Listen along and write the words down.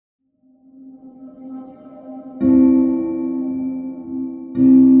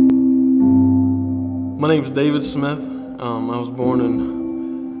My name's David Smith. I was born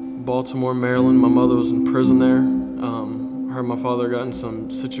in Baltimore, Maryland. My mother was in prison there. Her and my father got in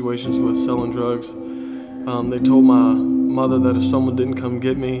some situations with selling drugs. They told my mother that if someone didn't come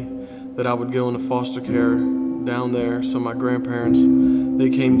get me, that I would go into foster care down there. So my grandparents,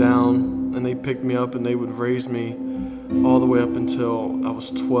 they came down and they picked me up and they would raise me all the way up until I was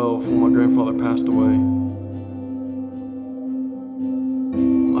 12 when my grandfather passed away.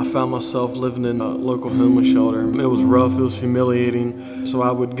 I found myself living in a local homeless shelter. It was rough, it was humiliating. So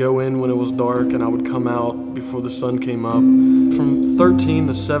I would go in when it was dark and I would come out before the sun came up. From 13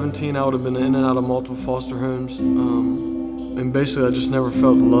 to 17, I would have been in and out of multiple foster homes. And basically I just never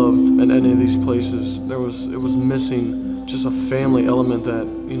felt loved in any of these places. It was missing just a family element that,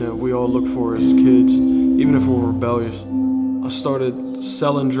 we all look for as kids, even if we're rebellious. I started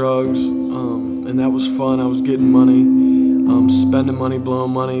selling drugs, and that was fun. I was getting money. Spending money,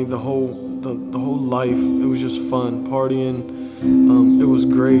 blowing money, the whole life. It was just fun, partying. It was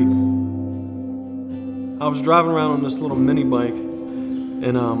great. I was driving around on this little mini bike,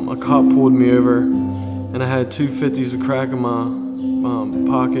 and a cop pulled me over, and I had 2 50s of crack in my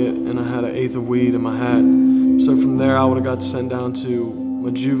pocket, and I had an eighth of weed in my hat. So from there, I would have got sent down to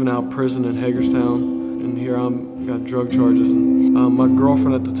a juvenile prison in Hagerstown, and here I'm got drug charges. And my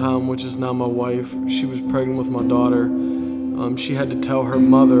girlfriend at the time, which is now my wife, she was pregnant with my daughter. She had to tell her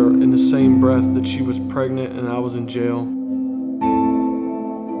mother in the same breath that she was pregnant and I was in jail.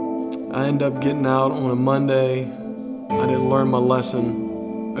 I ended up getting out on a Monday. I didn't learn my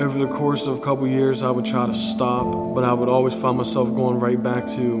lesson. Over the course of a couple years, I would try to stop, but I would always find myself going right back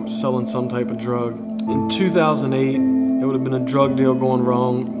to selling some type of drug. In 2008, it would have been a drug deal going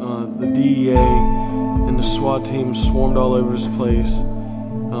wrong. The DEA and the SWAT team swarmed all over this place.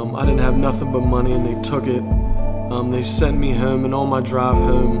 I didn't have nothing but money and they took it. They sent me home, and on my drive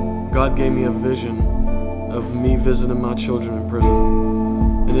home, God gave me a vision of me visiting my children in prison.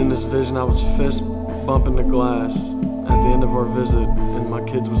 And in this vision, I was fist bumping the glass at the end of our visit, and my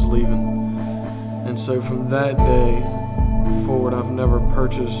kids was leaving. And so from that day forward, I've never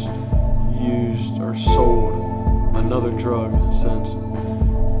purchased, used, or sold another drug since.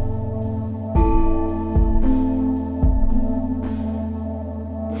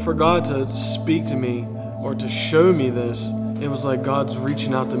 For God to speak to me or to show me this, it was like God's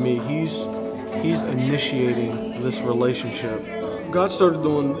reaching out to me. He's initiating this relationship. God started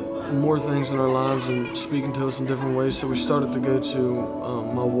doing more things in our lives and speaking to us in different ways, so we started to go to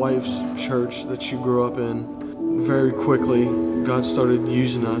my wife's church that she grew up in. Very quickly, God started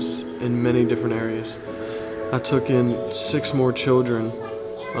using us in many different areas. I took in 6 more children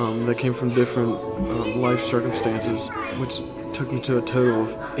that came from different life circumstances, which took me to a total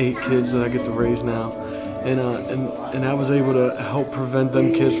of 8 kids that I get to raise now. And I was able to help prevent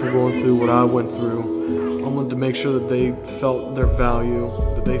them kids from going through what I went through. I wanted to make sure that they felt their value,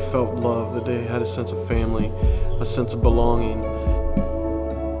 that they felt love, that they had a sense of family, a sense of belonging.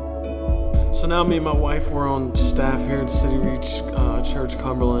 So now me and my wife, we're on staff here at CityReach Church,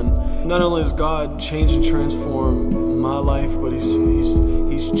 Cumberland. Not only has God changed and transformed my life, but He's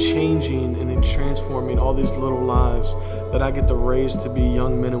changing and transforming all these little lives that I get to raise to be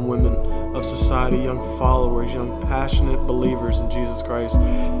young men and women of society, young followers, young passionate believers in Jesus Christ.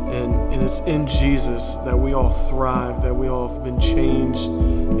 And it's in Jesus that we all thrive, that we all have been changed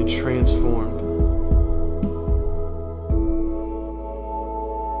and transformed.